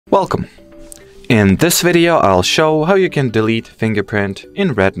Welcome! In this video I'll show how you can delete fingerprint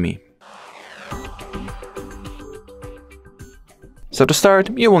in Redmi. So to start,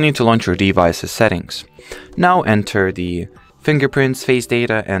 you will need to launch your device's settings. Now enter the fingerprints, face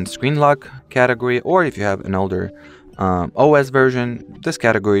data and screen lock category, or if you have an older OS version, this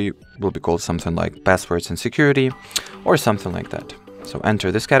category will be called something like passwords and security or something like that. So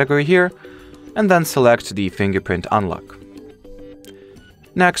enter this category here and then select the fingerprint unlock.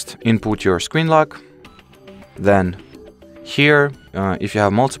 Next, input your screen lock. Then here, if you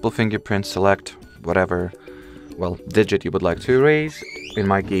have multiple fingerprints, select whatever, digit you would like to erase. In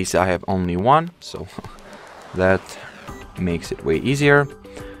my case, I have only one, so that makes it way easier.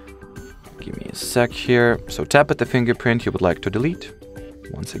 Give me a sec here. So tap at the fingerprint you would like to delete,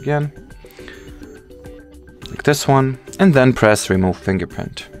 once again, like this one, and then press remove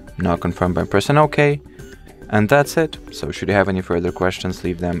fingerprint. Now confirm by pressing OK. And that's it. So should you have any further questions,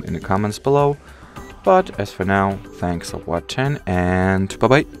 leave them in the comments below. But as for now, thanks for watching and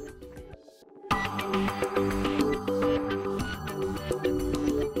bye-bye.